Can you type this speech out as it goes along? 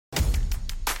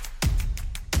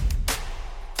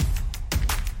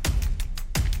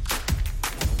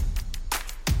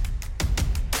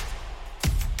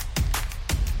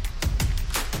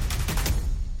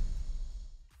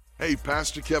Hey,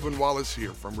 Pastor Kevin Wallace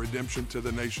here from Redemption to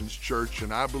the Nations Church,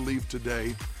 and I believe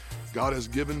today God has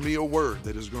given me a word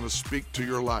that is going to speak to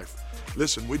your life.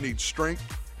 Listen, we need strength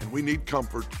and we need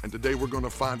comfort, and today we're going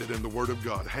to find it in the Word of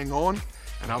God. Hang on,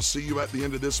 and I'll see you at the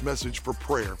end of this message for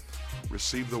prayer.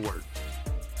 Receive the word.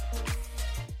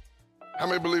 How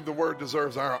many believe the word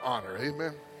deserves our honor?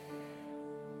 Amen.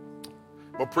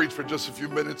 We'll preach for just a few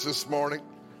minutes this morning,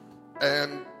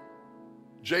 and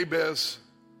Jabez,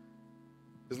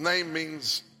 his name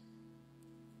means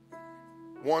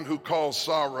one who caused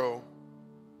sorrow,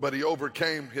 but he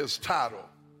overcame his title.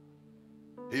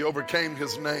 He overcame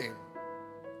his name.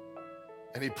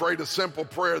 And he prayed a simple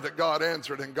prayer that God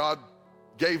answered, and God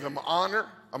gave him honor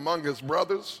among his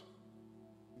brothers.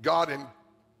 God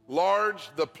enlarged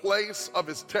the place of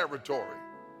his territory.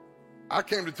 I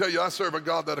came to tell you I serve a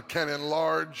God that can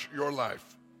enlarge your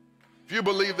life. If you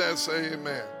believe that, say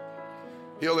amen.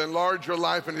 He'll enlarge your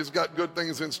life, and he's got good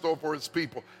things in store for his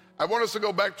people. I want us to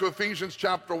go back to Ephesians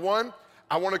chapter 1.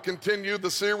 I want to continue the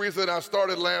series that I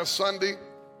started last Sunday,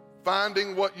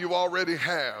 Finding What You Already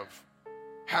Have.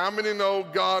 How many know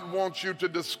God wants you to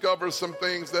discover some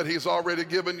things that he's already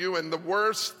given you? And the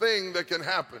worst thing that can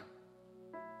happen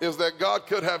is that God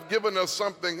could have given us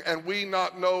something and we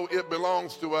not know it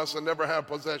belongs to us and never have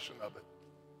possession of it.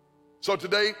 So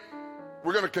today,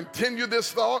 we're going to continue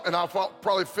this thought, and I'll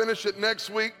probably finish it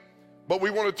next week, but we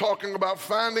want to talking about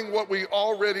finding what we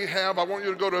already have. I want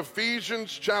you to go to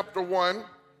Ephesians chapter 1.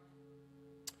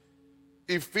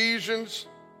 Ephesians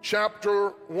chapter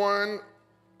 1,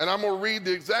 and I'm going to read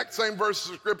the exact same verses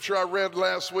of scripture I read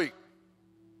last week.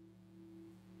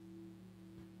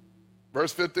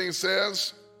 Verse 15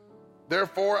 says,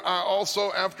 "Therefore I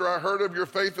also, after I heard of your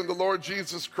faith in the Lord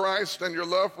Jesus Christ and your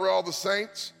love for all the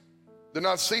saints, did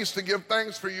not cease to give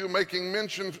thanks for you, making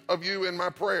mention of you in my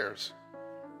prayers,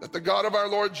 that the God of our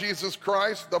Lord Jesus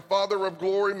Christ, the Father of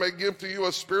glory, may give to you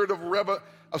a spirit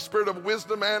of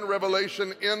wisdom and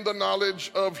revelation in the knowledge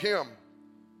of him,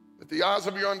 that the eyes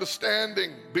of your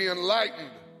understanding be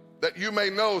enlightened, that you may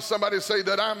know," somebody say,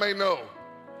 "that I may know,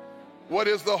 what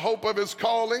is the hope of his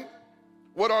calling,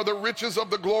 what are the riches of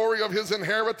the glory of his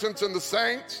inheritance in the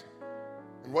saints,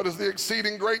 and what is the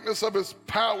exceeding greatness of his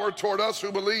power toward us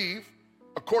who believe,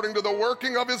 according to the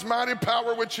working of his mighty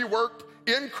power which he worked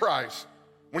in Christ,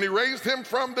 when he raised him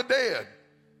from the dead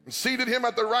and seated him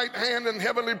at the right hand in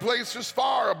heavenly places,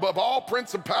 far above all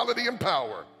principality and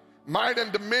power, might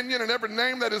and dominion, and every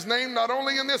name that is named, not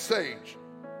only in this age,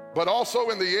 but also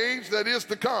in the age that is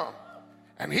to come.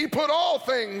 And he put all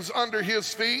things under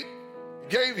his feet,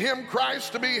 gave him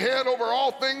Christ to be head over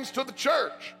all things to the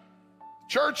church.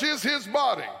 Church is his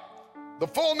body, the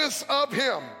fullness of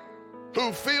him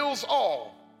who fills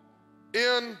all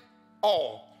in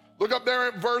all." Look up there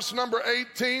at verse number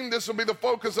 18. This will be the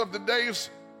focus of today's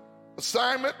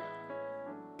assignment.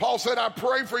 Paul said, "I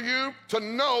pray for you to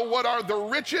know what are the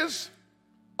riches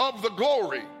of the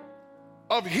glory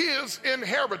of his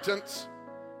inheritance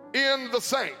in the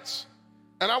saints."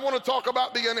 And I want to talk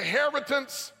about the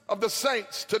inheritance of the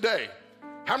saints today.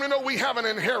 How many know we have an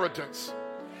inheritance?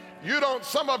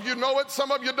 Some of you know it,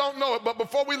 some of you don't know it, but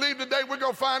before we leave today, we're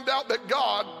going to find out that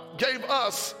God gave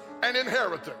us an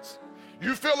inheritance.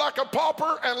 You feel like a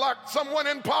pauper and like someone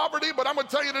in poverty, but I'm going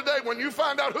to tell you today, when you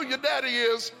find out who your daddy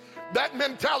is, that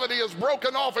mentality is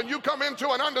broken off, and you come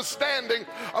into an understanding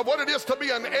of what it is to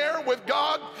be an heir with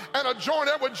God and a joint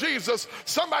heir with Jesus.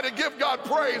 Somebody give God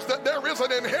praise that there is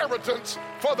an inheritance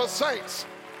for the saints.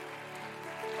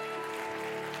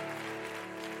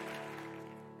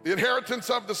 The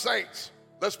inheritance of the saints.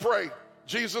 Let's pray.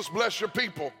 Jesus, bless your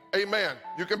people. Amen.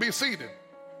 You can be seated.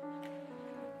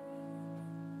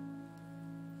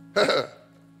 You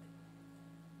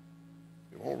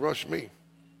won't rush me.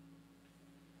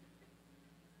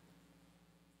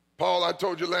 Paul, I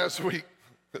told you last week,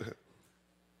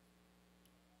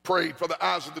 prayed for the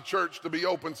eyes of the church to be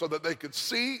open so that they could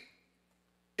see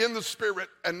in the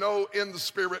Spirit and know in the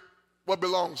Spirit what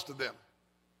belongs to them.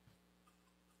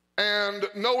 And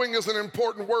knowing is an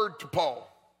important word to Paul.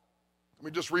 Let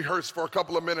me just rehearse for a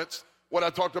couple of minutes what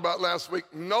I talked about last week.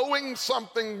 Knowing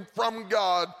something from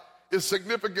God is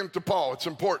significant to Paul. It's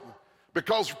important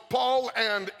because Paul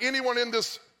and anyone in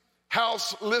this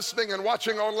house listening and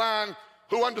watching online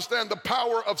who understand the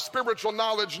power of spiritual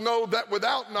knowledge know that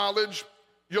without knowledge,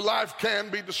 your life can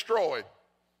be destroyed.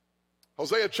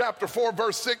 Hosea chapter 4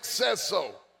 verse 6 says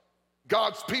so.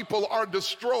 God's people are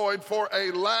destroyed for a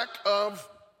lack of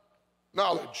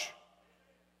knowledge.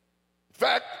 In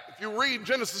fact, if you read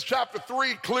Genesis chapter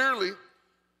 3 clearly,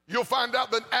 you'll find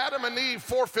out that Adam and Eve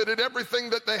forfeited everything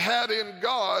that they had in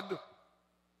God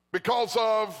because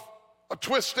of a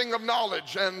twisting of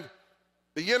knowledge, and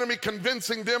the enemy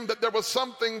convincing them that there was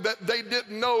something that they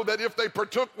didn't know, that if they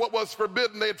partook what was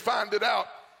forbidden, they'd find it out.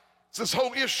 It's this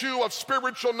whole issue of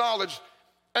spiritual knowledge.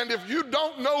 And if you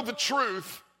don't know the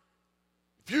truth,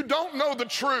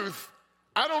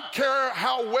 I don't care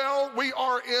how well we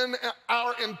are in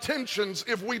our intentions.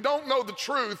 If we don't know the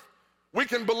truth, we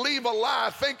can believe a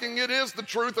lie thinking it is the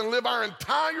truth and live our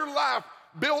entire life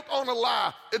built on a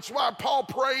lie. It's why Paul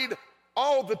prayed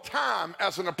all the time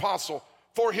as an apostle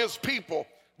for his people,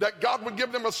 that God would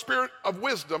give them a spirit of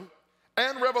wisdom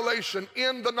and revelation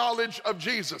in the knowledge of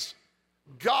Jesus.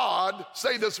 God,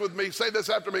 say this with me, say this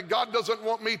after me, God doesn't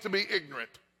want me to be ignorant.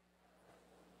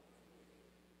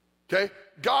 Okay?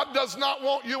 God does not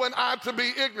want you and I to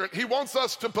be ignorant. He wants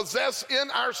us to possess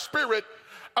in our spirit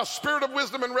a spirit of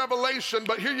wisdom and revelation,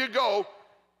 but here you go,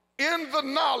 in the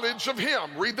knowledge of him.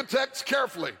 Read the text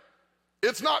carefully.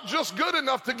 It's not just good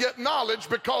enough to get knowledge,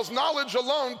 because knowledge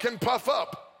alone can puff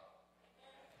up.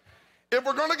 If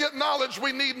we're going to get knowledge,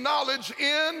 we need knowledge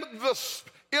in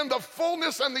the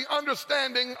fullness and the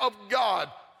understanding of God.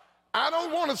 I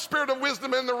don't want a spirit of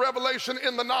wisdom and the revelation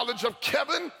in the knowledge of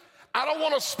Kevin. I don't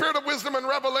want a spirit of wisdom and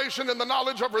revelation in the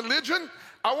knowledge of religion.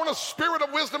 I want a spirit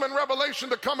of wisdom and revelation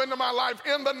to come into my life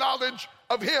in the knowledge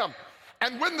of him.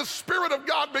 And when the Spirit of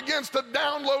God begins to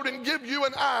download and give you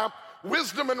and I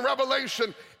wisdom and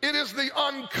revelation, it is the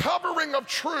uncovering of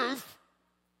truth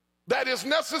that is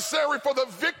necessary for the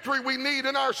victory we need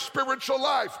in our spiritual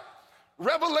life.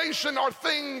 Revelation are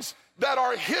things that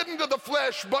are hidden to the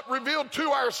flesh but revealed to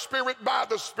our spirit by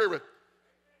the Spirit.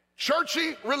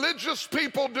 Churchy, religious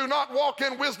people do not walk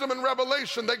in wisdom and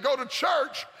revelation. They go to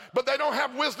church, but they don't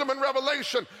have wisdom and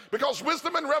revelation, because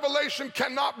wisdom and revelation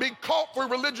cannot be caught through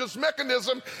religious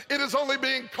mechanism. It is only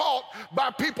being caught by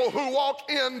people who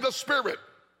walk in the Spirit.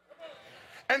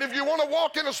 And if you want to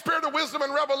walk in a spirit of wisdom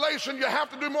and revelation, you have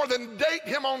to do more than date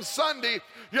him on Sunday.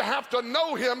 You have to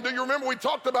know him. Do you remember we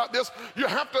talked about this? You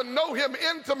have to know him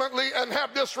intimately and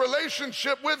have this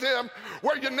relationship with him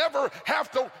where you never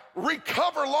have to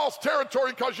recover lost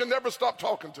territory because you never stop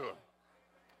talking to him.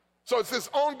 So it's this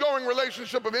ongoing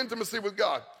relationship of intimacy with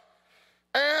God.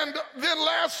 And then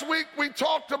last week we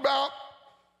talked about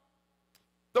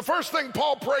the first thing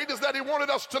Paul prayed is that he wanted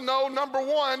us to know, number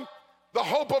one, the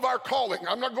hope of our calling.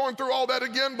 I'm not going through all that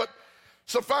again, but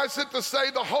suffice it to say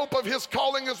the hope of his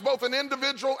calling is both an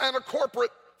individual and a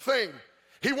corporate thing.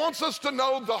 He wants us to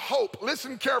know the hope.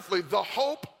 Listen carefully, the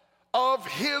hope of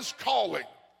his calling.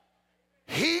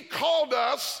 He called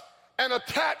us and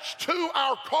attached to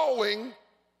our calling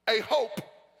a hope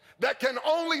that can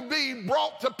only be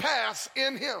brought to pass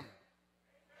in him.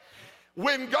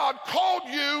 When God called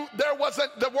you, there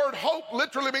wasn't, the word hope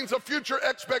literally means a future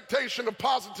expectation of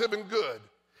positive and good.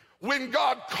 When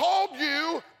God called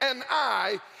you and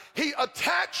I, he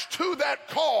attached to that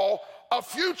call a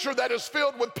future that is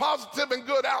filled with positive and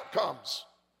good outcomes.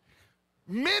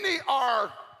 Many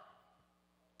are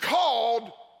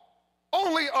called,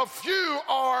 only a few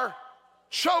are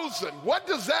chosen. What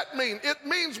does that mean? It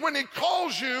means when he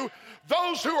calls you,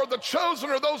 those who are the chosen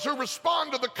are those who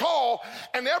respond to the call,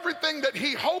 and everything that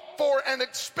he hoped for and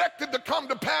expected to come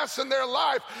to pass in their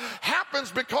life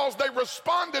happens because they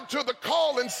responded to the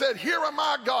call and said, "Here am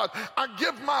I, God. I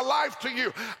give my life to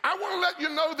you." I want to let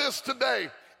you know this today.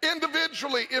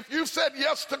 Individually, if you said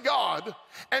yes to God,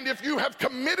 and if you have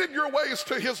committed your ways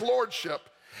to his lordship,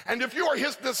 and if you are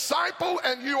his disciple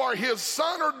and you are his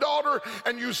son or daughter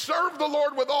and you serve the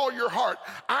Lord with all your heart,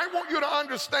 I want you to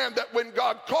understand that when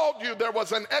God called you, there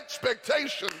was an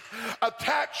expectation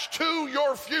attached to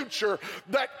your future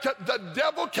that the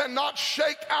devil cannot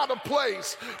shake out of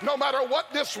place. No matter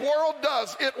what this world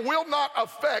does, it will not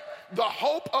affect the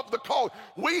hope of the call.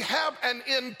 We have an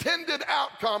intended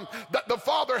outcome that the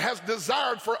Father has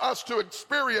desired for us to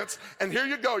experience. And here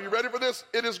you go. You ready for this?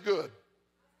 It is good.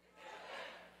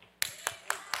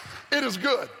 It is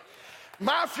good.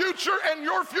 My future and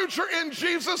your future in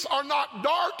Jesus are not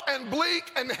dark and bleak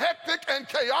and hectic and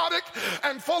chaotic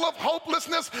and full of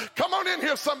hopelessness. Come on in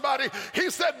here, somebody. He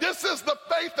said, this is the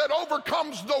faith that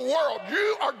overcomes the world.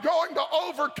 You are going to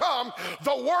overcome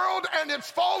the world and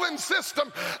its fallen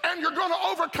system, and you're going to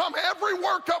overcome every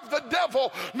work of the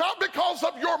devil, not because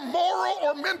of your moral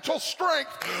or mental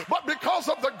strength, but because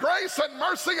of the grace and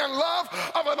mercy and love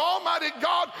of an almighty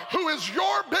God who is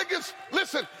your biggest,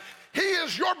 listen, he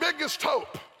is your biggest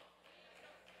hope.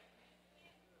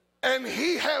 And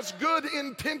he has good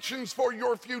intentions for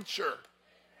your future.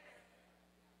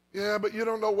 Yeah, but you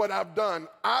don't know what I've done.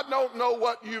 I don't know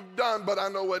what you've done, but I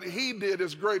know what he did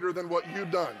is greater than what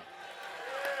you've done.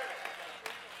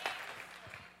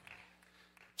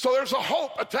 So there's a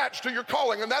hope attached to your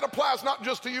calling, and that applies not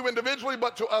just to you individually,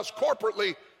 but to us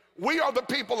corporately. We are the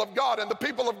people of God, and the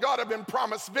people of God have been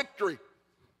promised victory.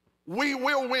 We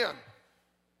will win.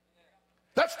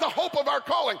 That's the hope of our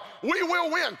calling. We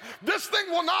will win. This thing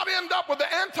will not end up with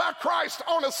the Antichrist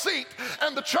on a seat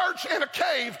and the church in a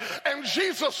cave and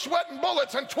Jesus sweating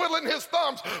bullets and twiddling his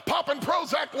thumbs, popping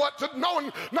Prozac,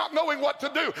 not knowing what to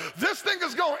do. This thing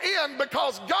is going to end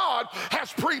because God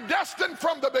has predestined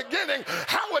from the beginning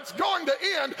how it's going to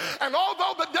end. And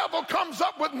although the devil comes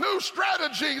up with new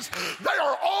strategies, they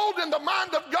are old in the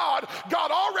mind of God. God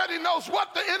already knows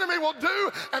what the enemy will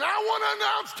do. And I want to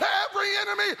announce to every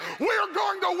enemy, we're going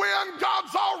to win.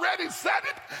 God's already said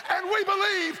it, and we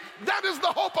believe that is the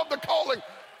hope of the calling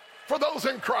for those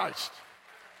in Christ.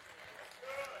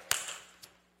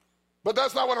 But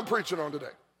that's not what I'm preaching on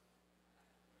today.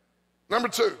 Number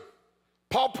two,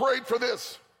 Paul prayed for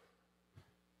this.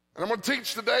 And I'm going to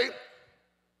teach today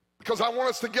because I want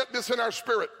us to get this in our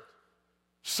spirit.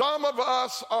 Some of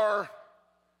us are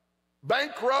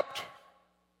bankrupt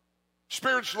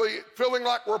spiritually, feeling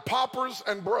like we're paupers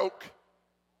and broke.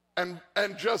 And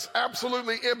just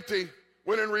absolutely empty,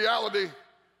 when in reality,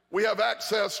 we have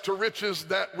access to riches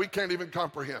that we can't even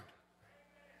comprehend.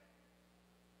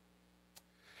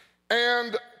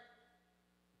 And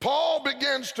Paul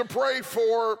begins to pray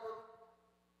for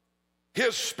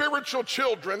his spiritual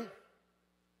children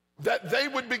that they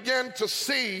would begin to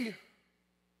see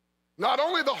not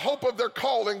only the hope of their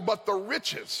calling, but the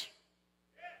riches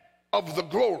of the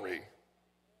glory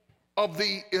of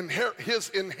his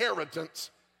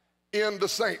inheritance in the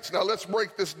saints. Now let's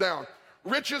break this down.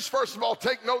 Riches, first of all,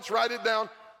 take notes, write it down.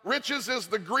 Riches is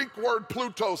the Greek word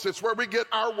plutos. It's where we get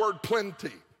our word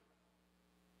plenty.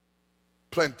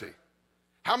 Plenty.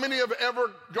 How many have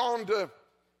ever gone to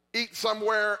eat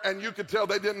somewhere and you could tell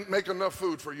they didn't make enough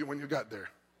food for you when you got there?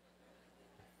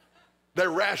 They're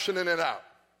rationing it out.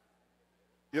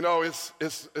 You know, it's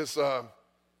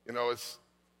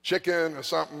chicken or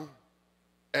something,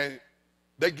 and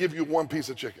they give you one piece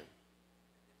of chicken.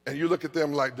 And you look at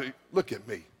them like, look at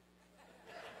me.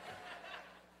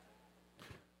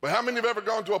 But how many have ever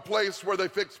gone to a place where they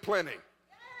fix plenty?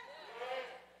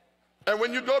 And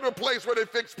when you go to a place where they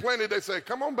fix plenty, they say,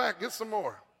 come on back, get some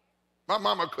more. My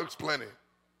mama cooks plenty.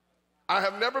 I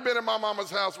have never been in my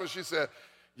mama's house when she said,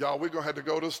 y'all, we're going to have to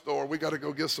go to the store. We got to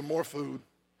go get some more food.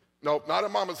 Nope, not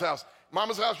in mama's house.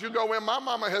 Mama's house, you go in, my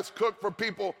mama has cooked for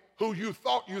people who you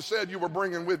thought you said you were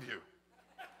bringing with you.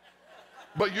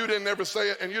 But you didn't ever say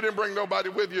it, and you didn't bring nobody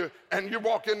with you, and you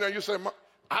walk in there, you say,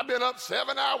 I've been up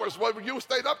 7 hours. Well, you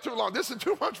stayed up too long. This is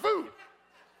too much food,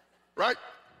 right?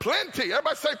 Plenty.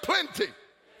 Everybody say plenty.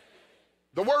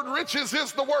 The word riches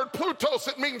is the word plutos.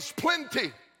 It means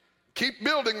plenty. Keep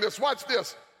building this. Watch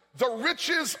this. The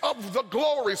riches of the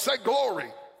glory. Say glory.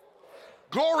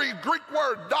 Glory, Greek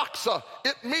word doxa.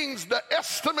 It means the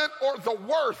estimate or the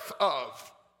worth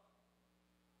of,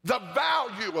 the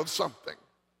value of something.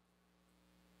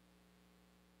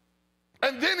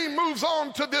 And then he moves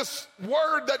on to this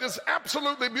word that is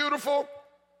absolutely beautiful,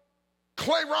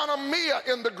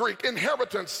 kleronomia in the Greek,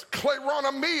 inheritance,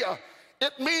 kleronomia.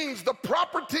 It means the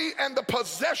property and the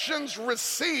possessions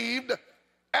received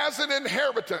as an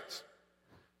inheritance.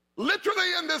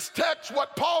 Literally in this text,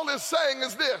 what Paul is saying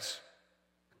is this: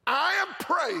 I am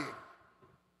praying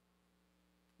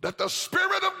that the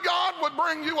Spirit of God would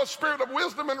bring you a spirit of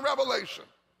wisdom and revelation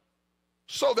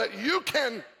so that you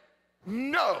can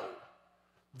know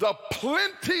the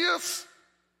plenteous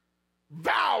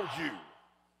value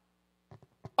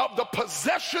of the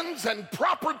possessions and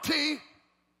property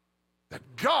that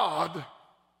God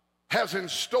has in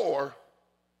store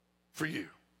for you.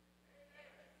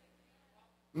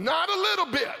 Not a little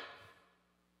bit.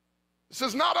 This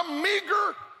is not a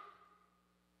meager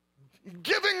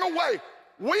giving away.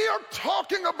 We are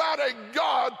talking about a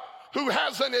God who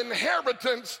has an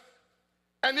inheritance,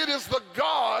 and it is the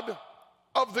God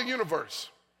of the universe,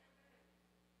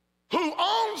 who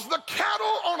owns the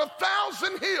cattle on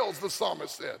 1,000 hills, the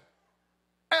psalmist said,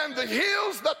 and the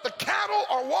hills that the cattle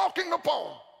are walking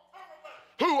upon,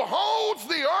 who holds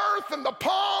the earth in the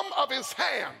palm of his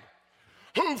hand,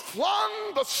 who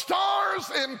flung the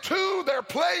stars into their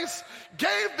place,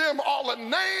 gave them all a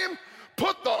name,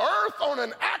 put the earth on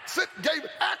an axis,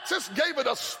 gave it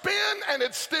a spin, and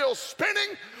it's still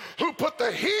spinning, who put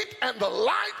the heat and the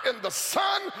light and the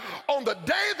sun on the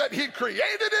day that he created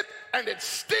it, and it's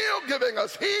still giving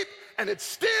us heat, and it's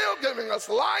still giving us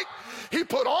light. He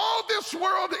put all this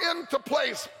world into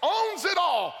place, owns it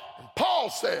all. And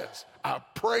Paul says, I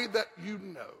pray that you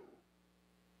know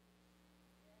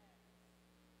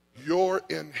your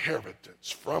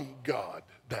inheritance from God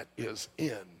that is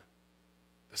in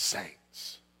the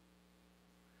saints.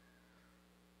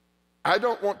 I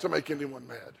don't want to make anyone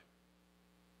mad,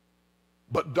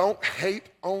 but don't hate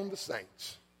on the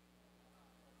saints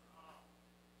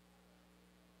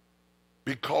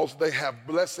because they have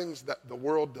blessings that the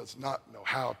world does not know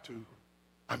how to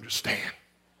understand.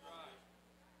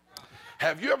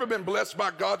 Have you ever been blessed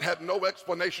by God, had no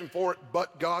explanation for it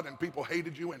but God, and people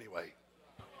hated you anyway?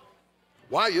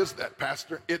 Why is that,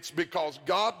 Pastor? It's because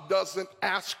God doesn't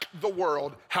ask the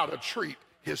world how to treat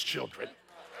his children.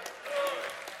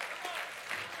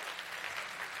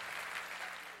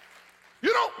 You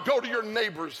don't go to your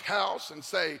neighbor's house and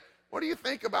say, what do you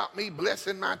think about me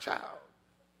blessing my child?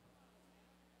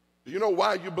 Do you know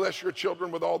why you bless your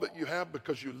children with all that you have?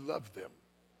 Because you love them.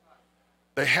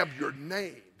 They have your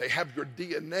name. They have your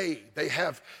DNA.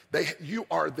 You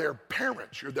are their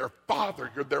parents. You're their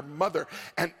father. You're their mother.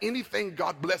 And anything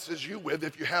God blesses you with,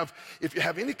 if you have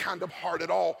any kind of heart at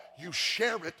all, you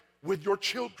share it with your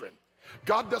children.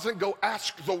 God doesn't go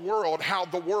ask the world how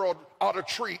the world ought to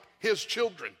treat his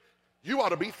children. You ought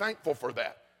to be thankful for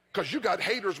that because you got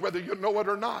haters whether you know it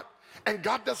or not. And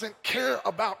God doesn't care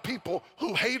about people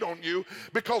who hate on you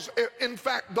because, in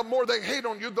fact, the more they hate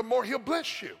on you, the more he'll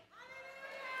bless you.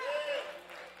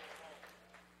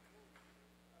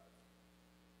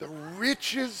 The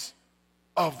riches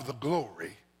of the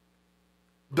glory,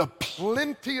 the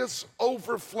plenteous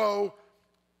overflow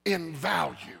in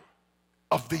value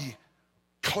of the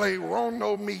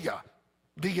kleronomia,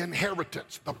 the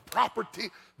inheritance, the property,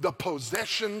 the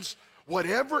possessions,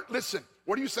 whatever. Listen,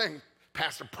 what are you saying,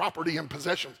 Pastor? Property and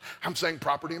possessions. I'm saying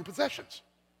property and possessions.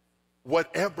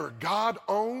 Whatever God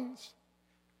owns,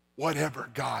 whatever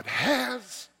God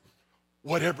has,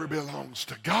 whatever belongs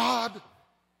to God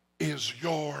is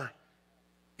your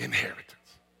inheritance.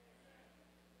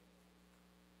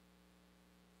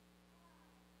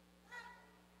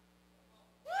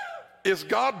 Is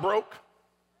God broke?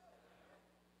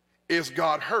 Is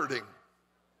God hurting?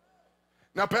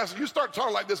 Now, Pastor, you start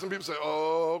talking like this and people say,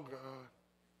 oh, God,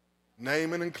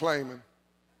 naming and claiming,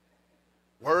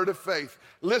 word of faith.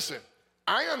 Listen,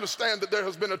 I understand that there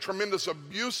has been a tremendous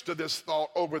abuse to this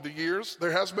thought over the years.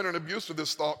 There has been an abuse to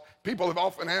this thought. People have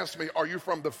often asked me, are you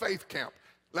from the faith camp?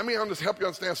 Let me help you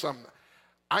understand something.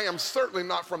 I am certainly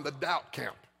not from the doubt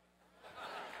camp.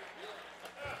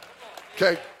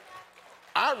 Okay?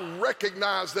 I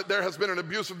recognize that there has been an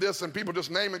abuse of this and people just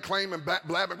name and claim and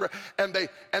blab and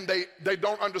they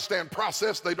don't understand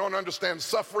process. They don't understand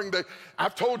suffering.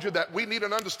 I've told you that we need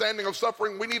an understanding of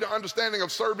suffering. We need an understanding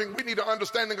of serving. We need an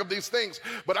understanding of these things.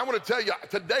 But I want to tell you,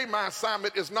 today my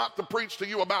assignment is not to preach to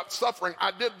you about suffering.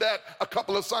 I did that a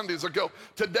couple of Sundays ago.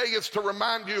 Today is to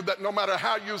remind you that no matter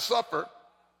how you suffer,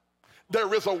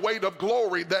 there is a weight of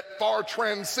glory that far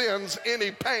transcends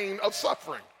any pain of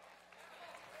suffering.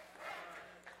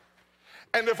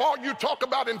 And if all you talk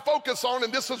about and focus on,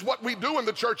 and this is what we do in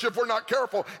the church if we're not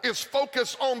careful, is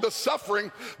focus on the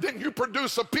suffering, then you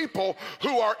produce a people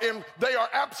who they are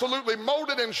absolutely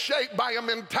molded and shaped by a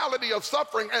mentality of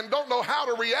suffering and don't know how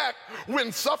to react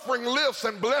when suffering lifts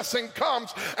and blessing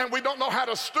comes, and we don't know how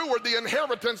to steward the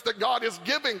inheritance that God is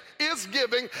giving,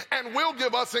 and will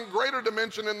give us in greater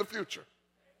dimension in the future.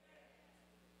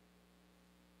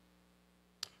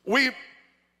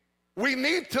 We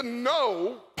need to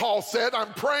know, Paul said,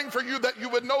 I'm praying for you that you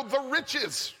would know the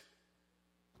riches.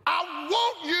 I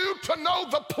want you to know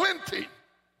the plenty.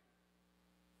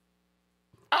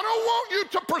 I don't want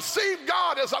you to perceive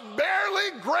God as a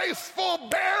barely graceful,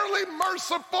 barely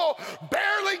merciful,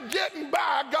 barely getting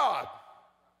by God.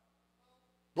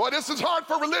 Boy, this is hard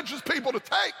for religious people to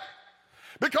take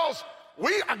because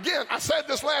I said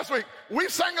this last week, we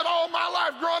sang it all my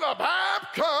life growing up. I'm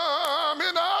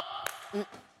coming up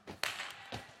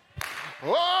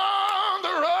on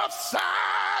the rough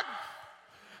side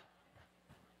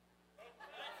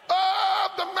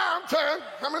of the mountain.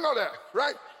 How many know that,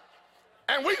 right?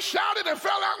 And we shouted and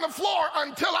fell out on the floor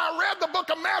until I read the book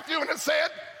of Matthew and it said,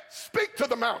 speak to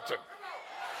the mountain.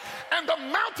 And the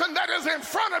mountain that is in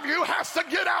front of you has to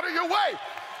get out of your way.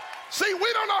 See,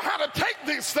 we don't know how to take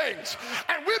these things,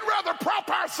 and we'd rather prop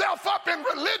ourselves up in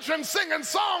religion singing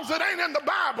songs that ain't in the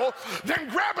Bible than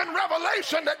grabbing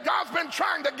revelation that God's been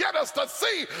trying to get us to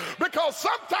see, because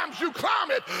sometimes you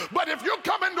climb it, but if you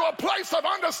come into a place of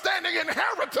understanding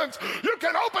inheritance, you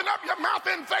can open up your mouth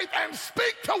in faith and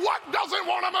speak to what doesn't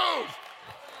want to move.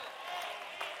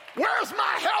 Where's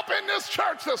my help in this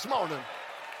church this morning?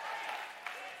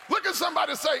 Look at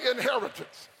somebody say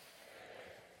inheritance.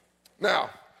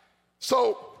 Now,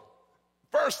 so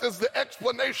first is the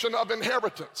explanation of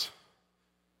inheritance.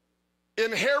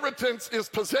 Inheritance is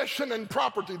possession and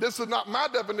property. This is not my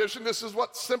definition. This is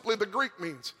what simply the Greek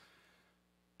means.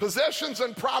 Possessions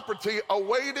and property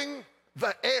awaiting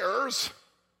the heirs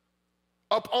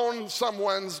upon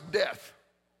someone's death.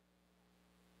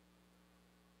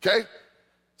 Okay?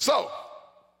 So,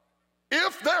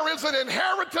 if there is an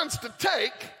inheritance to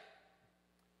take,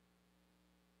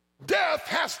 death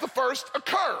has to first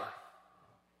occur.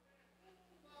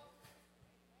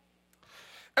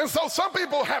 And so some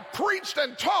people have preached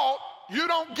and taught you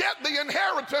don't get the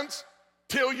inheritance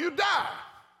till you die.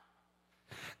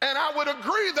 And I would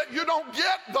agree that you don't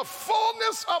get the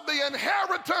fullness of the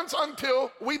inheritance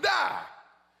until we die.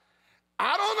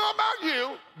 I don't know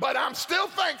about you, but I'm still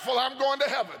thankful I'm going to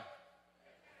heaven.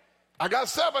 I got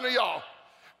 7 of y'all.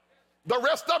 The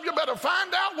rest of you better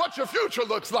find out what your future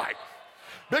looks like,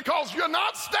 because you're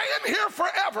not staying here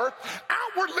forever.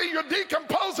 Outwardly, you're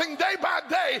decomposing day by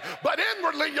day, but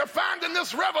inwardly, you're finding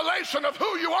this revelation of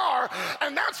who you are.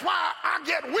 And that's why I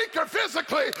get weaker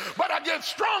physically, but I get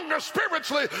stronger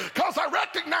spiritually, because I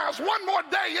recognize one more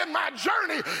day in my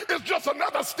journey is just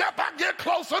another step I get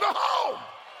closer to home.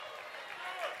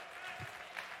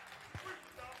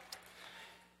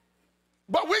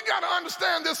 But we got to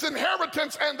understand this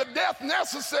inheritance and the death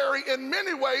necessary in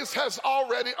many ways has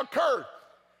already occurred.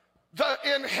 The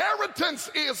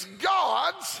inheritance is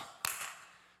God's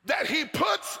that he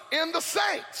puts in the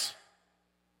saints.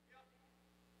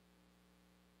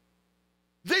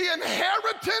 The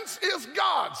inheritance is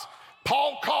God's.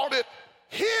 Paul called it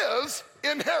his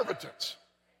inheritance.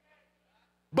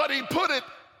 But he put it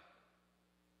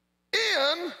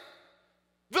in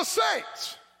the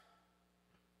saints.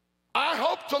 I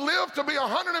hope to live to be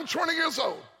 120 years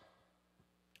old.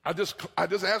 I just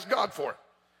asked God for it.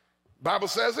 Bible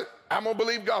says it. I'm going to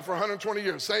believe God for 120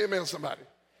 years. Say amen, somebody.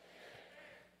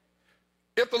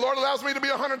 If the Lord allows me to be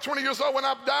 120 years old when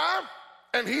I die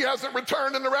and he hasn't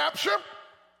returned in the rapture,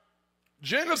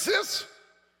 Genesis,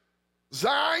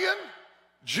 Zion,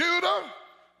 Judah,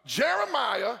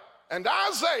 Jeremiah, and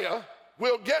Isaiah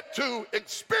will get to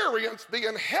experience the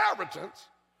inheritance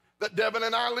that Devin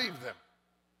and I leave them.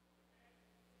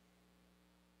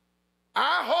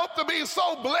 I hope to be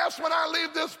so blessed when I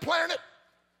leave this planet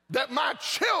that my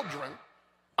children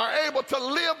are able to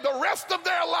live the rest of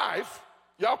their life.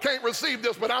 Y'all can't receive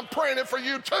this, but I'm praying it for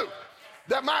you too.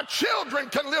 That my children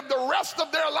can live the rest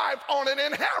of their life on an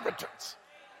inheritance.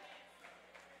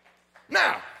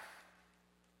 Now,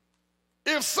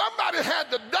 if somebody had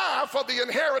to die for the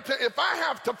inheritance, if I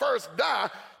have to first die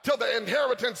till the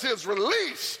inheritance is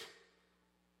released,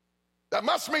 that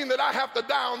must mean that I have to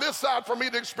die on this side for me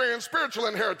to experience spiritual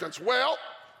inheritance. Well,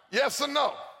 yes and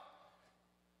no.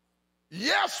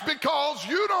 Yes, because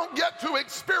you don't get to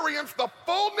experience the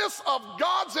fullness of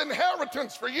God's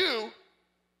inheritance for you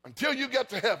until you get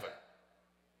to heaven.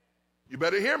 You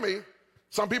better hear me.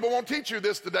 Some people won't teach you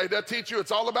this today. They'll teach you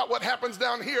it's all about what happens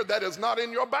down here. That is not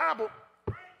in your Bible.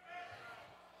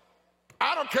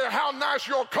 I don't care how nice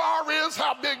your car is,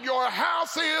 how big your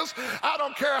house is. I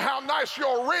don't care how nice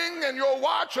your ring and your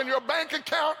watch and your bank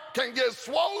account can get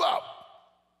swole up.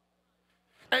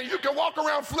 And you can walk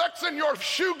around flexing your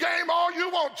shoe game all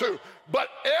you want to. But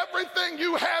everything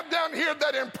you have down here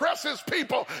that impresses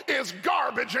people is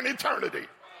garbage in eternity.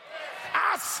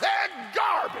 I said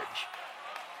garbage.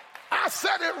 I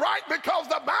said it right because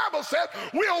the Bible said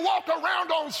we'll walk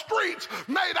around on streets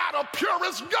made out of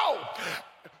purest gold.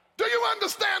 Do you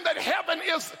understand that heaven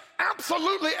is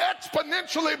absolutely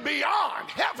exponentially beyond,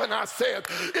 heaven I said,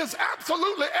 is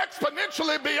absolutely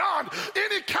exponentially beyond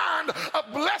any kind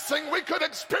of blessing we could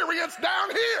experience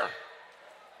down here?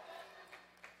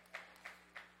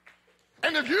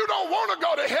 And if you don't want to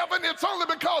go to heaven, it's only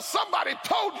because somebody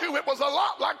told you it was a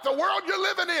lot like the world you're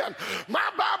living in. My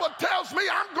Bible tells me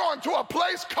I'm going to a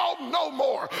place called no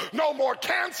more. No more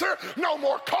cancer, no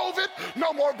more COVID,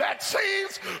 no more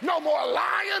vaccines, no more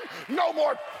lying, no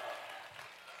more.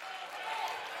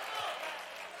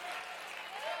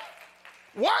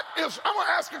 I'm going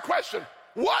to ask a question.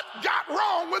 What got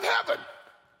wrong with heaven?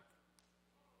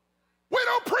 We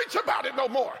don't preach about it no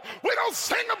more. We don't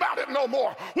sing about it no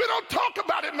more. We don't talk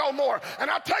about it no more.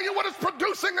 And I'll tell you what it's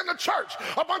producing in the church.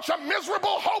 A bunch of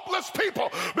miserable, hopeless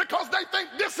people because they think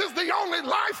this is the only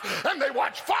life, and they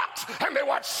watch Fox and they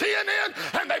watch CNN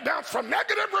and they bounce from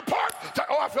negative report to,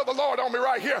 oh, I feel the Lord on me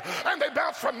right here. And they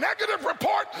bounce from negative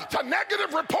report to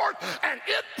negative report, and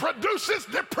it produces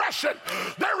depression.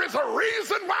 There is a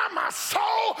reason why my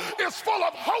soul is full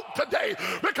of hope today,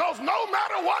 because no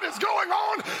matter what is going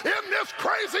on in this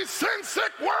crazy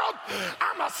sin-sick world,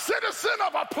 I'm a citizen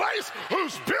of a place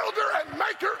whose builder and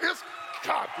maker is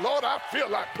God. Lord, I feel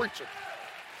like preaching.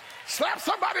 Slap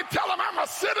somebody, tell them I'm a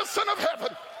citizen of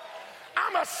heaven.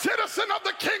 I'm a citizen of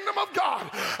the kingdom of God,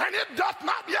 and it doth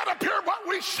not yet appear what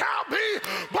we shall be,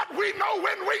 but we know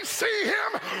when we see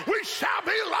him, we shall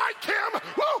be like him.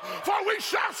 Woo, for we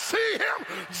shall see him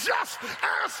just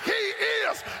as he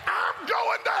is. I'm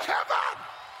going to heaven.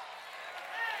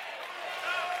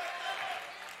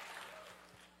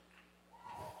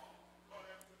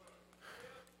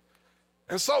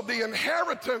 And so the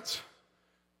inheritance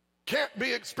can't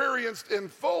be experienced in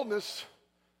fullness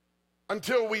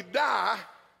until we die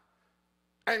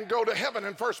and go to heaven.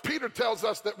 And 1 Peter tells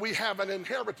us that we have an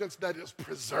inheritance that is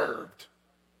preserved.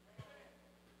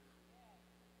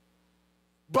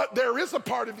 But there is a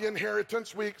part of the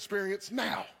inheritance we experience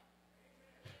now.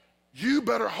 You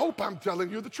better hope I'm telling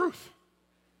you the truth.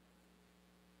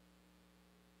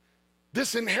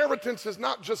 This inheritance is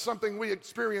not just something we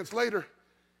experience later.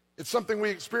 It's something we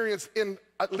experience in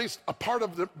at least a part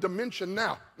of the dimension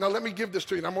now. Now let me give this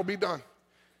to you and I'm going to be done.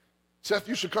 Seth,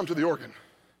 you should come to the organ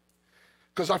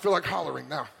because I feel like hollering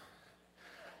now.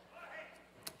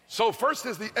 So first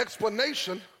is the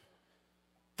explanation.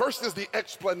 First is the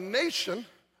explanation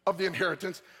of the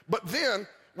inheritance, but then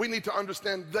we need to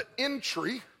understand the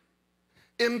entry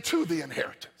into the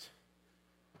inheritance.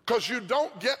 Because you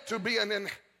don't get to be an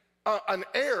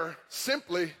heir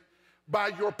simply by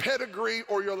your pedigree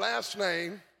or your last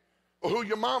name or who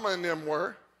your mama and them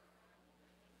were.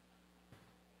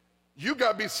 You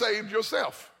got to be saved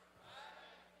yourself.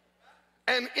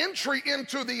 And entry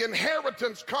into the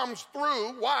inheritance comes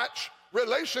through, watch,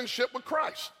 relationship with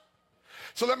Christ.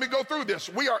 So let me go through this.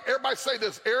 We are, everybody say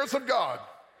this, heirs of God.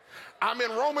 I'm in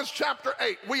Romans chapter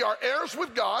 8. We are heirs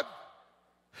with God,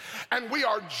 and we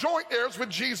are joint heirs with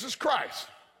Jesus Christ.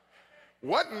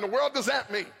 What in the world does that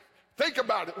mean? Think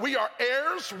about it. We are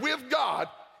heirs with God.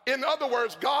 In other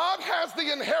words, God has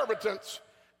the inheritance,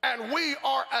 and we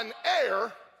are an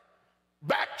heir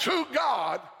back to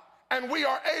God, and we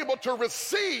are able to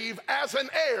receive as an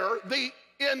heir the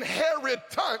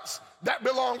inheritance that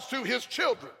belongs to his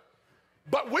children.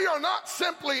 But we are not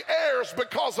simply heirs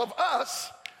because of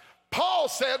us. Paul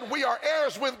said we are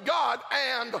heirs with God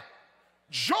and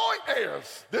joint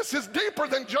heirs. This is deeper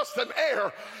than just an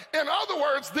heir. In other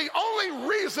words, the only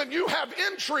reason you have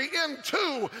entry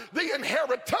into the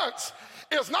inheritance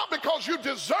is not because you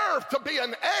deserve to be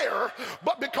an heir,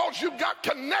 but because you got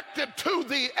connected to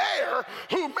the heir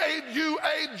who made you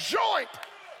a joint.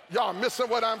 Y'all missing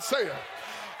what I'm saying?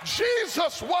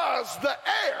 Jesus was the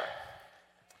heir.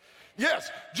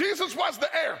 Yes, Jesus was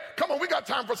the heir. Come on, we got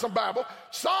time for some Bible.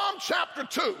 Psalm chapter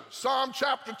 2,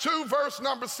 verse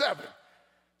number 7.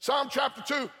 Psalm chapter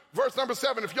 2, verse number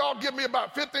 7. If y'all give me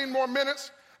about 15 more minutes,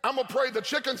 I'm going to pray the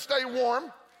chicken stay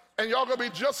warm, and y'all going to be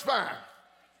just fine.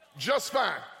 Just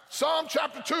fine. Psalm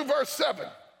chapter 2, verse 7.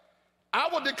 I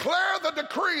will declare the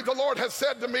decree the Lord has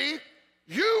said to me,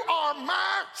 you are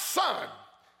my son.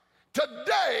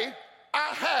 Today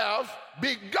I have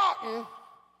begotten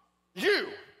you.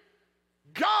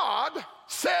 God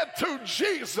said to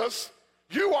Jesus,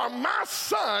 you are my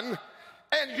son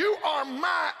and you are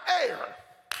my heir.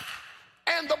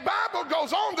 And the Bible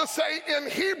goes on to say in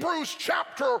Hebrews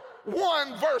chapter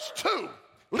 1, verse 2,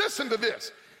 listen to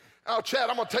this. Chad,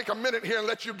 I'm going to take a minute here and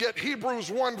let you get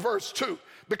Hebrews 1, verse 2,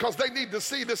 because they need to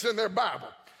see this in their Bible.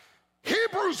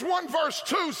 Hebrews 1, verse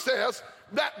 2 says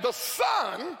that the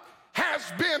Son has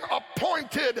been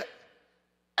appointed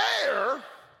heir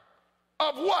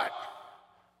of what?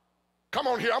 Come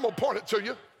on here, I'm going to point it to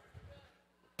you.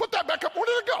 Put that back up. Where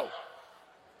did it go?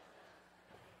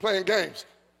 Playing games.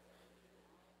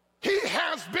 He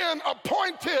has been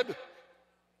appointed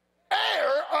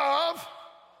heir of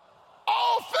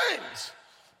all things,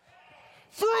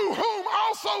 through whom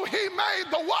also he made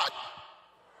the what?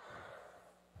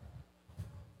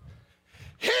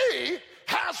 He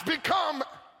has become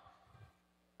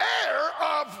heir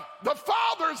of the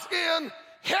Father's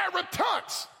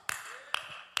inheritance.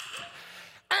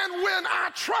 And when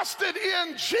I trusted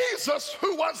in Jesus,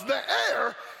 who was the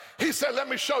heir, he said, let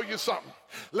me show you something.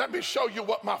 Let me show you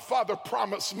what my Father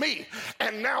promised me.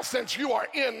 And now since you are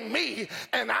in me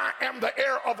and I am the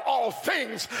heir of all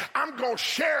things, I'm going to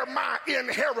share my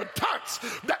inheritance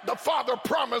that the Father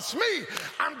promised me.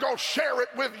 I'm going to share it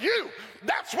with you.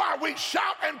 That's why we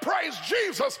shout and praise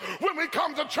Jesus when we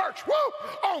come to church,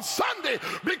 on Sunday,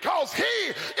 because he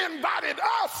invited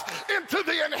us into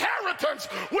the inheritance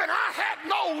when I had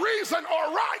no reason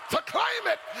or right to claim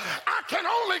it. I can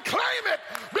only claim it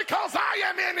because I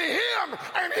am in him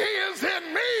and he is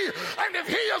in me. And if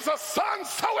he is a son,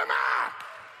 so am I.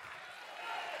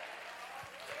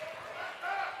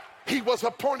 He was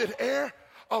appointed heir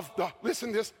of the, listen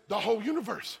to this, the whole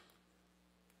universe.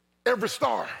 Every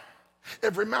star,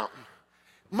 every mountain,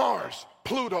 Mars,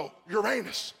 Pluto,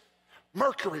 Uranus,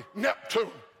 Mercury, Neptune,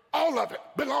 all of it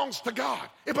belongs to God.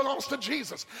 It belongs to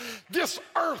Jesus. This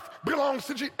earth belongs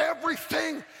to Jesus.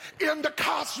 Everything in the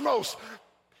cosmos,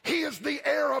 he is the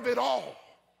heir of it all.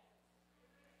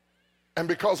 And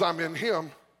because I'm in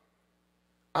him,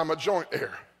 I'm a joint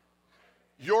heir.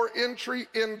 Your entry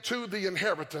into the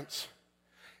inheritance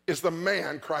is the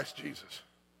man, Christ Jesus.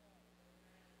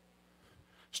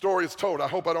 Story is told, I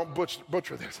hope I don't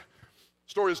butcher this.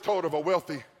 Story is told of a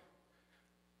wealthy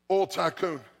oil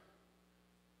tycoon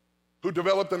who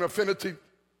developed an affinity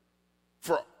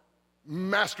for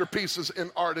masterpieces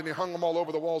in art, and he hung them all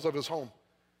over the walls of his home.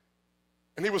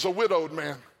 And he was a widowed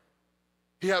man.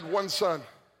 He had one son.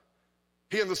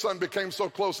 He and the son became so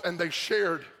close, and they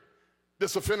shared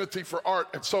this affinity for art.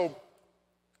 And so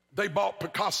they bought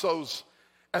Picassos,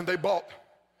 and they bought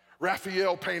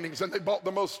Raphael paintings, and they bought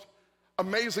the most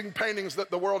amazing paintings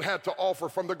that the world had to offer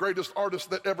from the greatest artists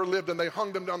that ever lived, and they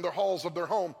hung them down the halls of their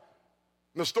home.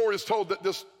 And the story is told that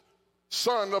this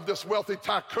son of this wealthy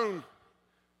tycoon,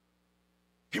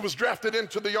 he was drafted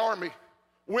into the army,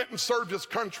 went and served his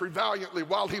country valiantly.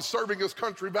 While he's serving his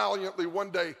country valiantly,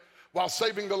 one day, while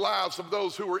saving the lives of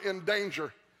those who were in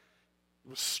danger, he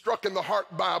was struck in the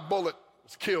heart by a bullet,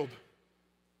 was killed.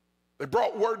 They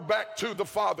brought word back to the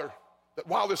father that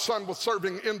while his son was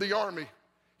serving in the army,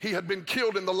 he had been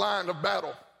killed in the line of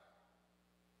battle.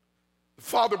 The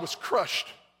father was crushed,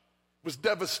 was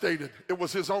devastated. It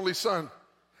was his only son,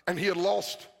 and he had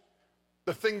lost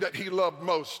the thing that he loved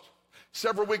most.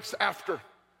 Several weeks after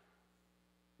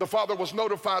the father was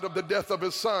notified of the death of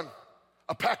his son,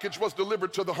 a package was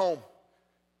delivered to the home.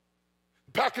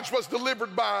 The package was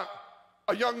delivered by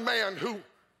a young man who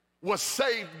was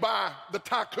saved by the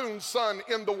tycoon's son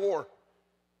in the war.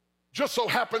 Just so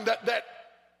happened that that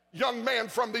young man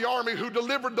from the army who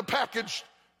delivered the package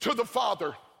to the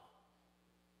father,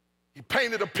 he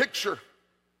painted a picture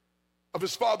of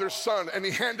his father's son, and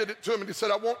he handed it to him, and he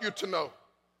said, I want you to know,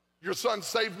 your son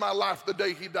saved my life the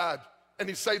day he died, and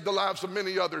he saved the lives of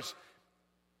many others.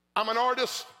 I'm an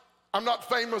artist, I'm not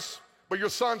famous, but your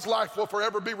son's life will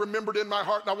forever be remembered in my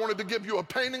heart, and I wanted to give you a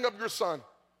painting of your son.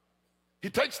 He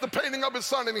takes the painting of his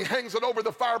son and he hangs it over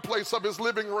the fireplace of his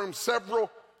living room.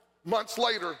 Several months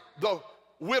later, the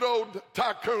widowed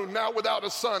tycoon, now without a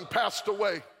son, passed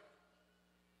away.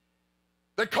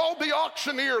 They called the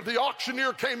auctioneer. The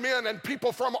auctioneer came in, and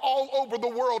people from all over the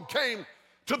world came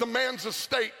to the man's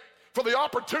estate for the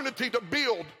opportunity to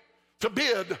bid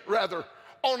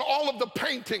on all of the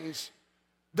paintings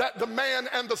that the man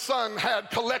and the son had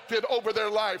collected over their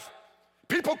life.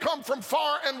 People come from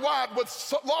far and wide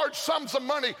with large sums of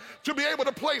money to be able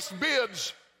to place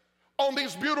bids on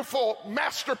these beautiful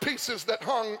masterpieces that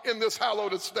hung in this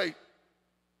hallowed estate.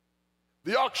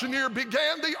 The auctioneer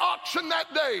began the auction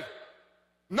that day,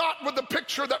 not with the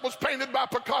picture that was painted by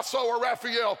Picasso or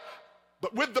Raphael,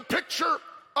 but with the picture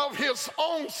of his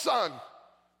own son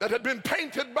that had been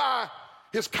painted by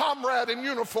his comrade in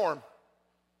uniform.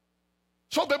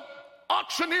 So the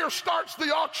auctioneer starts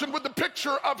the auction with the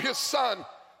picture of his son,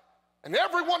 and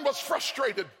everyone was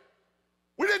frustrated.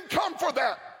 We didn't come for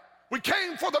that. We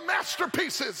came for the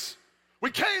masterpieces.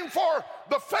 We came for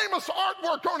the famous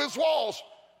artwork on his walls.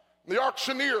 The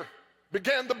auctioneer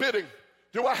began the bidding.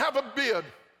 Do I have a bid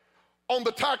on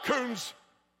the tycoon's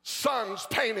son's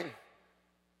painting?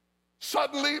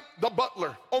 Suddenly, the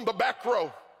butler on the back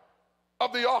row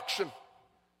of the auction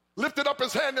lifted up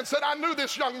his hand and said, I knew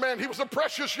this young man. He was a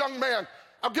precious young man.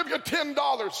 I'll give you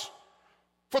 $10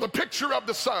 for the picture of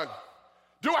the son.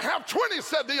 Do I have 20,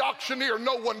 said the auctioneer.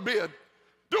 No one bid.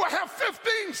 Do I have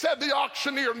 15, said the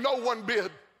auctioneer. No one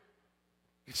bid.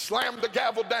 He slammed the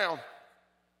gavel down.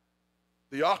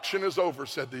 The auction is over,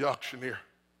 said the auctioneer.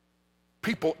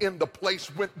 People in the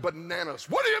place went bananas.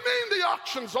 What do you mean the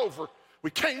auction's over? We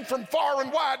came from far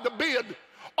and wide to bid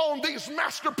on these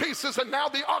masterpieces, and now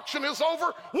the auction is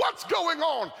over? What's going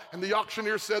on? And the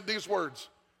auctioneer said these words,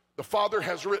 the Father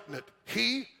has written it,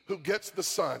 he who gets the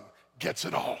Son gets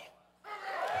it all.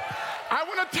 I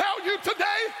want to tell you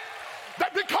today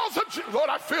that because of, Lord,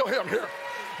 I feel him here.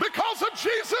 Because of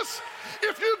Jesus,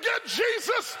 if you get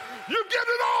Jesus, you get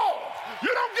it all. You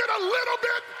don't get a little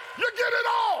bit, you get it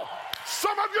all.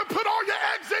 Some of you put all your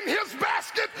eggs in his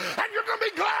basket, and you're going to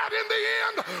be glad in the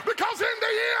end, because in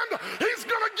the end, he's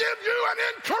going to give you an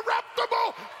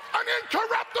incorruptible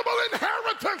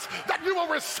inheritance that you will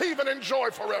receive and enjoy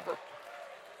forever.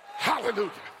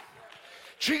 Hallelujah.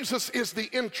 Jesus is the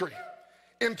entry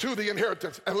into the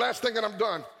inheritance. And last thing, and I'm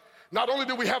done. Not only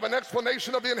do we have an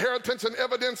explanation of the inheritance and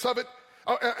evidence of it,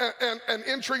 and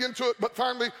entry into it, but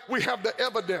finally, we have the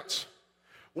evidence.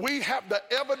 We have the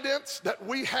evidence that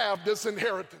we have this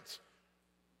inheritance.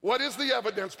 What is the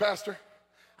evidence, Pastor?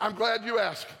 I'm glad you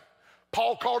asked.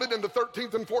 Paul called it in the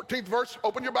 13th and 14th verse.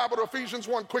 Open your Bible to Ephesians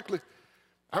 1 quickly.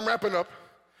 I'm wrapping up.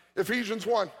 Ephesians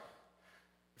 1.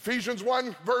 Ephesians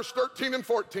 1, verse 13 and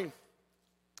 14.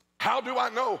 How do I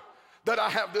know that I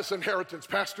have this inheritance,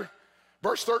 Pastor?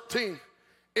 Verse 13.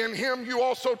 In him you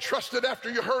also trusted after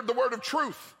you heard the word of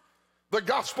truth, the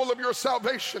gospel of your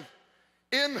salvation,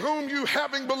 in whom you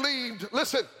having believed,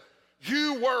 listen,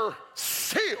 you were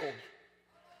sealed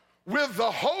with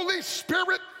the Holy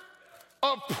Spirit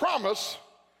of promise,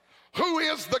 who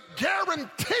is the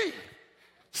guarantee.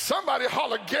 Somebody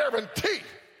holler guarantee.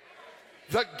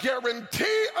 The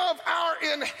guarantee of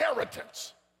our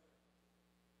inheritance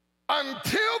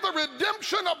until the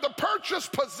redemption of the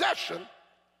purchased possession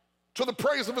to the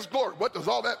praise of his glory. What does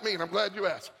all that mean? I'm glad you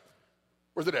asked.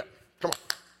 Where's it at? Come on.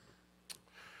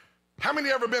 How many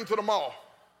ever been to the mall?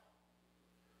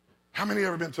 How many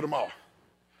ever been to the mall?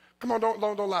 Come on,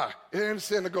 don't lie. It ain't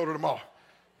sin to go to the mall.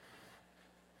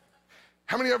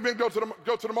 How many ever been go to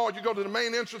the mall? You go to the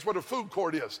main entrance where the food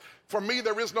court is. For me,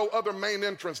 there is no other main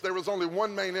entrance. There is only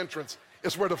one main entrance.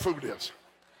 It's where the food is.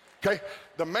 Okay?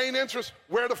 The main entrance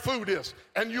where the food is.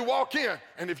 And you walk in,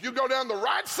 and if you go down the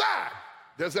right side,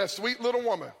 there's that sweet little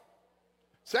woman.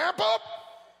 Sample?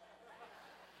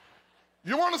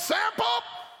 You want a sample?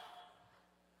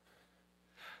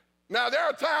 Now, there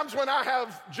are times when I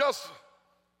have just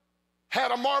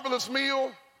had a marvelous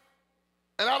meal,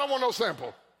 and I don't want no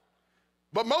sample.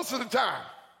 But most of the time,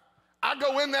 I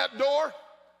go in that door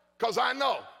because I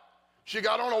know she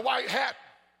got on a white hat,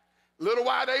 little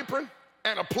white apron,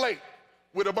 and a plate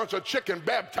with a bunch of chicken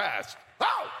baptized.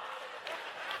 Oh!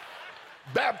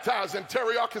 Baptized in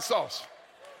teriyaki sauce.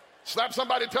 Slap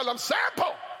somebody, tell them,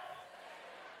 sample.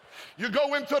 You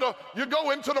go into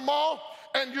the mall,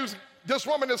 and this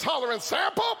woman is hollering,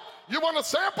 sample? You want a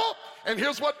sample? And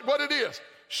here's what it is.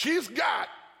 She's got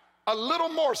a little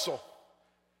morsel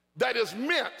that is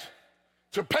meant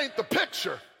to paint the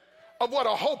picture of what a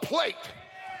whole plate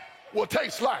will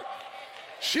taste like.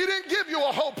 She didn't give you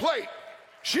a whole plate.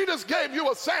 She just gave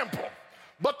you a sample.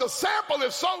 But the sample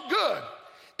is so good,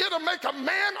 it'll make a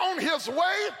man on his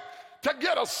way to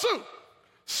get a suit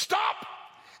stop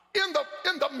in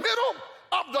the middle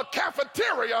of the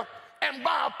cafeteria and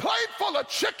buy a plate full of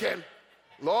chicken.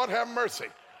 Lord have mercy.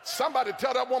 Somebody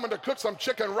tell that woman to cook some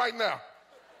chicken right now.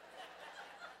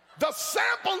 The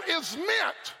sample is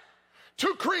meant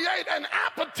to create an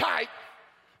appetite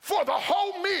for the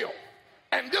whole meal.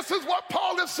 And this is what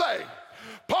Paul is saying.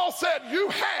 Paul said, you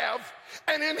have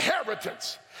an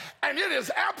inheritance, and it is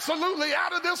absolutely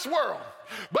out of this world.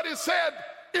 But he said,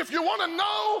 if you want to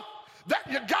know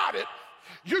that you got it,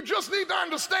 you just need to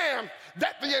understand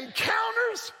that the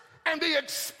encounters and the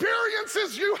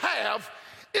experiences you have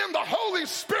in the Holy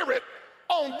Spirit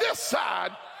on this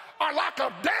side are like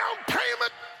a down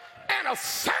payment and a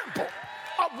sample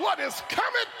of what is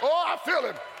coming. Oh, I feel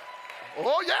it.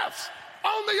 Oh, yes.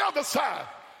 On the other side.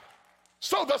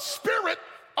 So the Spirit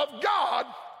of God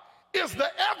is the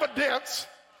evidence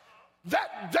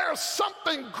that there's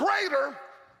something greater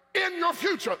in your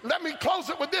future. Let me close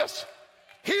it with this.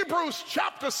 Hebrews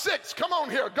chapter 6. Come on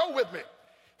here. Go with me.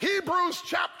 Hebrews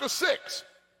chapter 6.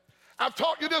 I've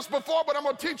taught you this before, but I'm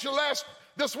going to teach you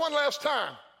this one last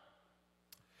time.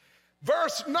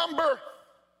 Verse number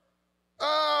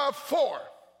 4.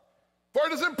 For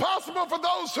it is impossible for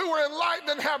those who are enlightened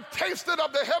and have tasted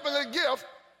of the heavenly gift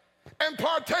and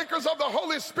partakers of the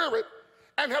Holy Spirit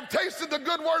and have tasted the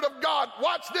good word of God.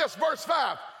 Watch this, verse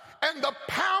 5. And the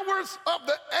powers of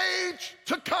the age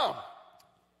to come.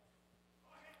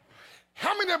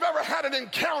 How many have ever had an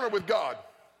encounter with God?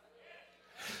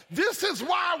 This is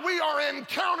why we are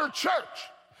Encounter Church.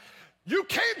 You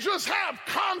can't just have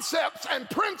concepts and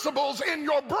principles in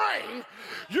your brain.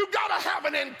 You got to have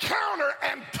an encounter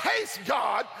and taste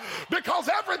God, because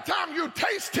every time you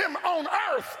taste him on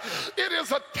earth, it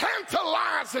is a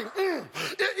tantalizing,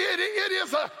 it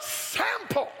is a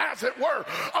sample, as it were,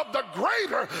 of the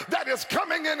greater that is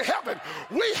coming in heaven.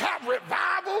 We have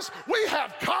revivals, we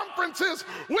have conferences,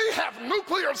 we have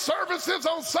nuclear services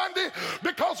on Sunday,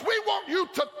 because we want you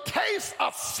to taste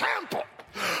a sample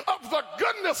of the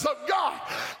goodness of God.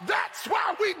 That's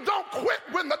why we don't quit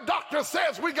when the doctor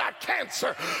says we got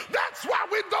cancer. That's why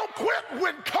we don't quit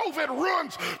when COVID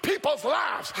ruins people's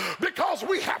lives, because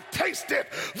we have tasted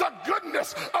the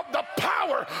goodness of the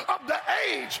power of the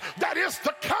age that is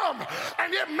to come.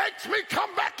 And it makes me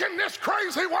come back in this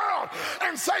crazy world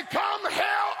and say, come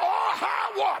hell or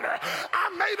high water, I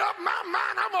made up my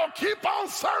mind. I'm going to keep on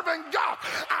serving God.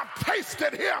 I've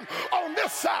tasted him on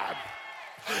this side.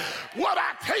 What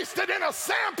I tasted in a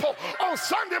sample on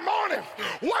Sunday morning,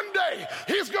 one day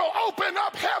he's going to open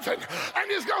up heaven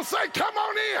and he's going to say, come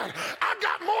on in. I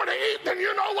got more to eat than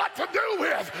you know what to do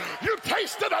with. You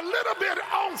tasted a little bit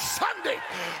on Sunday,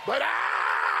 but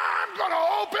I'm going to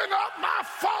open up my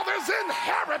Father's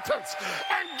inheritance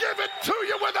and give it to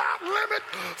you without limit.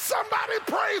 Somebody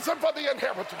praise him for the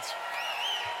inheritance.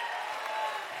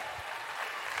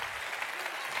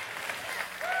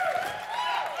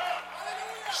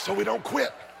 So we don't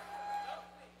quit.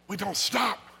 We don't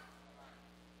stop.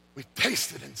 We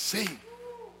taste it and see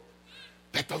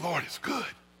that the Lord is good.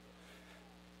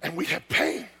 And we have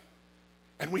pain,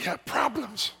 and we have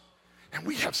problems, and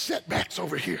we have setbacks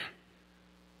over here.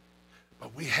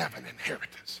 But we have an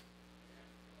inheritance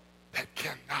that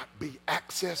cannot be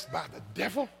accessed by the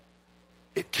devil.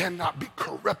 It cannot be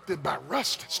corrupted by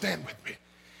rust. Stand with me.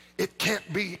 It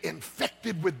can't be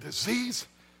infected with disease.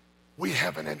 We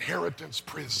have an inheritance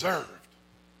preserved.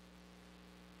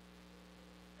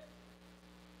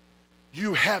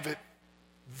 You have it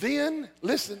then,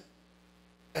 listen,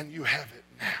 and you have it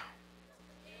now.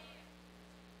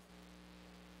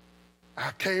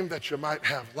 I came that you might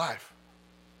have life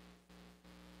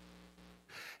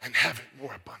and have it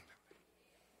more abundantly.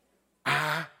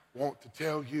 I want to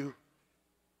tell you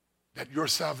that your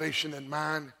salvation and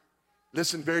mine,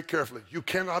 listen very carefully, you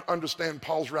cannot understand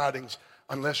Paul's writings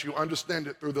unless you understand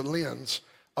it through the lens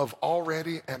of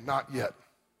already and not yet.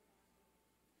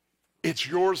 It's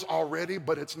yours already,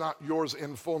 but it's not yours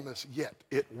in fullness yet.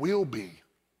 It will be.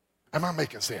 Am I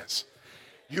making sense?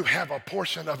 You have a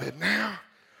portion of it now,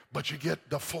 but you get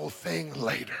the full thing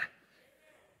later.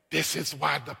 This is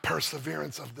why the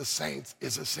perseverance of the saints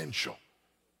is essential.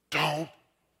 Don't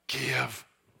give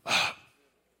up.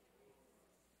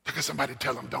 Look at somebody,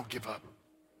 tell them, don't give up.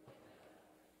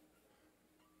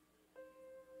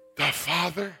 The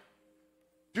Father,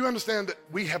 do you understand that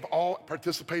we have all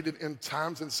participated in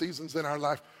times and seasons in our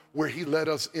life where he let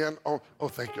us in on, oh,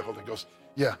 thank you, Holy Ghost.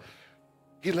 Yeah,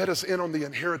 he let us in on the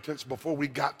inheritance before we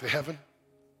got to heaven.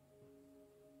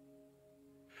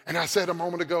 And I said a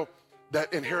moment ago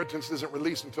that inheritance isn't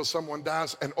released until someone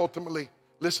dies. And ultimately,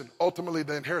 listen, ultimately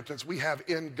the inheritance we have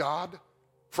in God,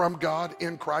 from God,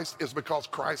 in Christ, is because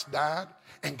Christ died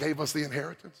and gave us the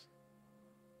inheritance.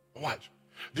 Watch.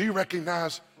 Do you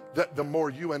recognize that the more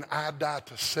you and I die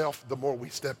to self, the more we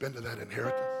step into that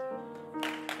inheritance?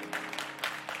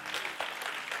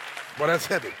 Well, that's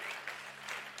heavy.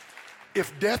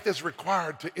 If death is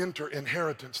required to enter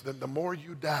inheritance, then the more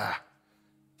you die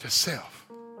to self,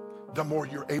 the more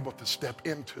you're able to step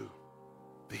into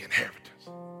the inheritance.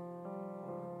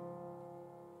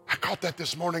 I caught that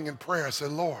this morning in prayer. I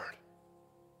said, Lord,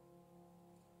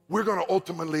 we're going to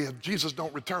ultimately, if Jesus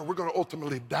don't return, we're going to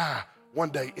ultimately die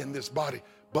one day in this body.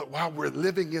 But while we're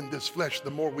living in this flesh, the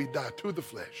more we die to the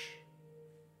flesh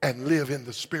and live in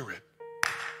the spirit,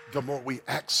 the more we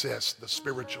access the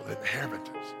spiritual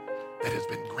inheritance that has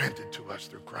been granted to us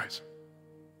through Christ.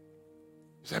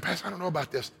 You say, Pastor, I don't know about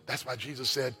this. That's why Jesus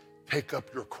said, take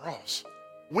up your cross.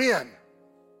 When?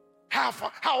 How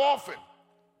often?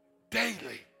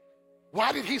 Daily.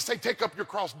 Why did he say take up your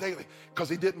cross daily? Because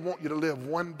he didn't want you to live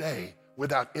one day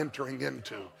without entering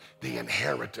into the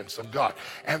inheritance of God.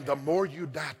 And the more you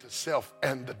die to self,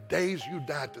 and the days you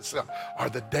die to self are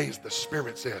the days the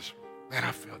Spirit says, man,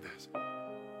 I feel this.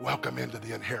 Welcome into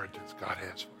the inheritance God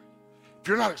has for you. If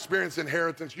you're not experiencing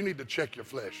inheritance, you need to check your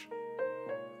flesh.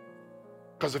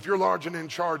 Because if you're large and in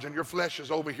charge and your flesh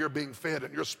is over here being fed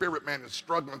and your spirit man is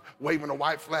struggling, waving a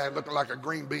white flag, looking like a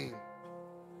green bean,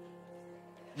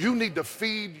 you need to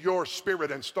feed your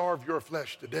spirit and starve your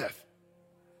flesh to death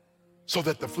so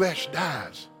that the flesh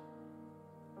dies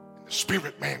and the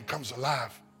spirit man comes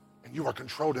alive and you are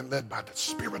controlled and led by the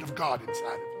Spirit of God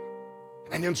inside of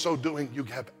you. And in so doing, you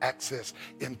have access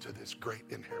into this great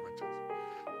inheritance.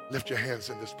 Lift your hands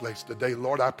in this place today.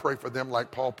 Lord, I pray for them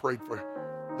like Paul prayed for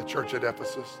the church at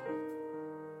Ephesus.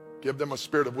 Give them a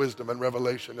spirit of wisdom and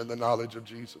revelation in the knowledge of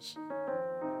Jesus.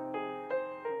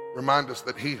 Remind us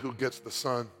that he who gets the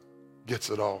Son gets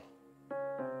it all.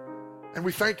 And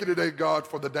we thank you today, God,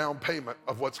 for the down payment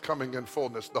of what's coming in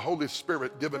fullness, the Holy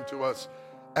Spirit given to us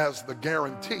as the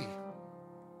guarantee.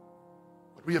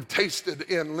 What we have tasted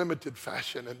in limited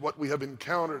fashion and what we have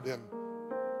encountered in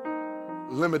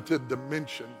limited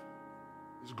dimension,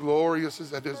 as glorious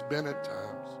as it has been at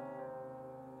times,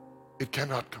 it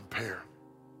cannot compare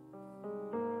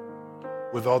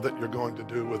with all that you're going to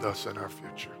do with us in our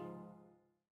future.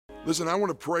 Listen, I want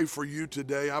to pray for you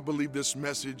today. I believe this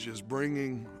message is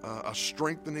bringing a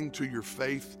strengthening to your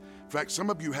faith. In fact, some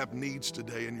of you have needs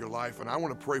today in your life, and I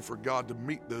want to pray for God to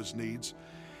meet those needs.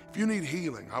 If you need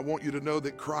healing, I want you to know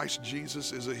that Christ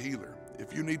Jesus is a healer.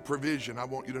 If you need provision, I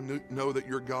want you to know that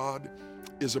your God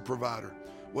is a provider.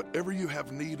 Whatever you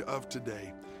have need of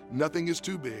today, nothing is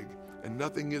too big and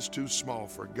nothing is too small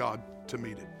for God to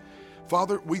meet it.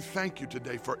 Father, we thank you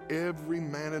today for every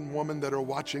man and woman that are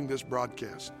watching this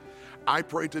broadcast. I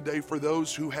pray today for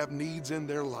those who have needs in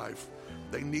their life.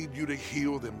 They need you to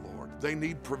heal them, Lord. They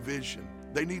need provision.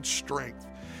 They need strength.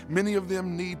 Many of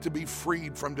them need to be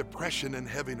freed from depression and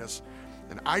heaviness.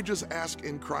 And I just ask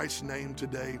in Christ's name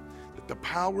today that the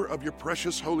power of your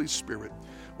precious Holy Spirit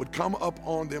would come up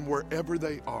on them wherever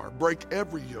they are. Break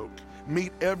every yoke,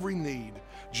 meet every need.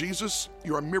 Jesus,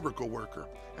 you're a miracle worker.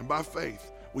 And by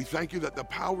faith, we thank you that the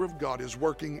power of God is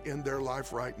working in their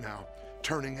life right now,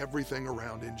 turning everything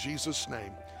around. In Jesus'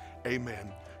 name,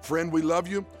 amen. Friend, we love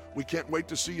you. We can't wait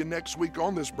to see you next week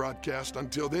on this broadcast.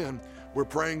 Until then, we're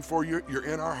praying for you. You're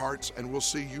in our hearts, and we'll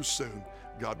see you soon.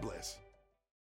 God bless.